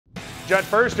Jon,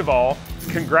 first of all,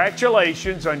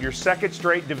 congratulations on your second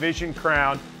straight division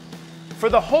crown. For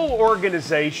the whole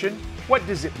organization, what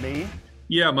does it mean?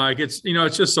 Yeah, Mike, it's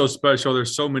just so special.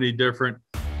 There's so many different,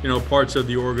 parts of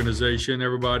the organization.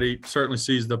 Everybody certainly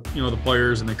sees the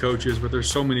players and the coaches, but there's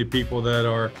so many people that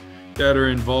are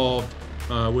involved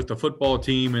with the football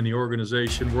team and the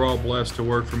organization. We're all blessed to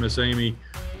work for Miss Amy,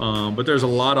 but there's a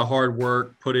lot of hard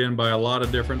work put in by a lot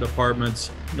of different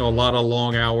departments, a lot of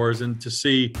long hours, and to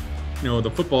see,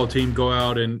 the football team go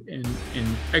out and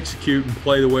execute and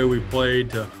play the way we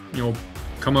played, to,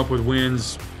 come up with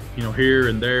wins, here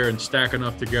and there, and stack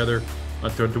enough together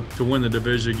to win the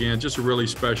division again. Just a really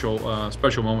special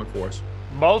moment for us.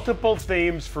 Multiple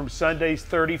themes from Sunday's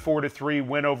 34-3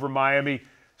 win over Miami.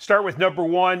 Start with number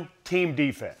one, team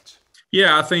defense.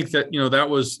 Yeah, I think that that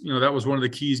was one of the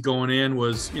keys going in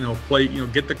was play,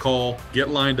 get the call, get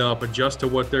lined up, adjust to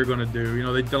what they're going to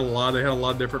do. They had a lot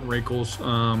of different wrinkles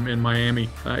in Miami.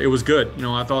 It was good.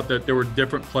 I thought that there were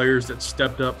different players that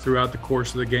stepped up throughout the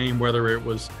course of the game, whether it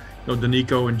was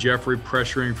Danico and Jeffrey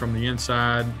pressuring from the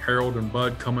inside, Harold and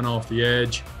Bud coming off the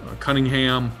edge,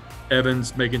 Cunningham,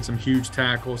 Evans making some huge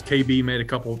tackles. KB made a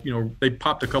couple, they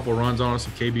popped a couple runs on us,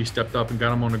 and KB stepped up and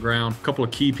got them on the ground. A couple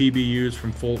of key PBUs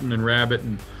from Fulton and Rabbit,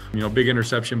 and big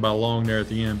interception by Long there at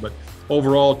the end. But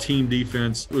overall, team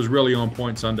defense was really on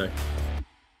point Sunday.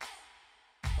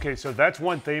 Okay, so that's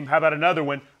one theme. How about another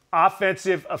one?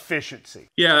 Offensive efficiency.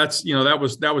 Yeah, that's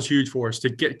that was huge for us to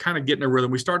get in a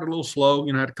rhythm. We started a little slow,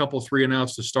 had a couple of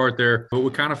 3-and-outs to start there, but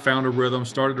we kind of found a rhythm,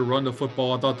 started to run the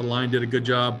football. I thought the line did a good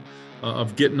job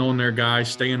of getting on their guy,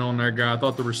 staying on their guy. I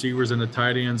thought the receivers and the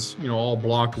tight ends, all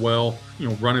blocked well.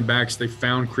 Running backs, they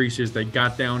found creases, they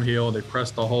got downhill, they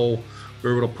pressed the hole. We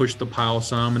were able to push the pile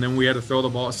some, and then we had to throw the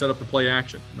ball, set up the play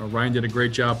action. Ryan did a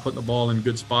great job putting the ball in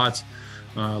good spots.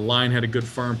 Line had a good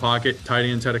firm pocket. Tight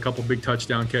ends had a couple big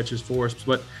touchdown catches for us,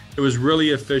 but it was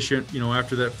really efficient.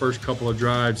 After that first couple of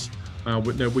drives,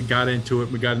 we got into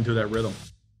it. We got into that rhythm.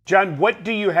 Jon, what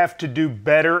do you have to do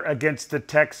better against the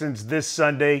Texans this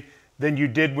Sunday than you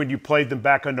did when you played them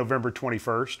back on November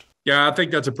 21st? Yeah, I think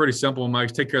that's a pretty simple one,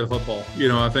 Mike. Take care of the football.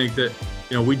 I think that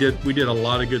we did a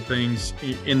lot of good things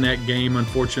in that game.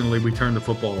 Unfortunately, we turned the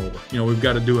football over. We've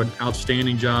got to do an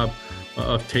outstanding job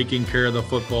of taking care of the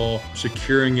football,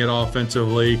 securing it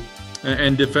offensively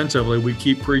and defensively. We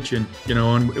keep preaching,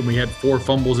 and we had 4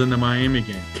 fumbles in the Miami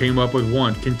game. Came up with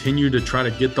 1. Continue to try to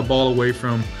get the ball away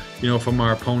from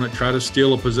our opponent. Try to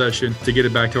steal a possession to get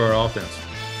it back to our offense.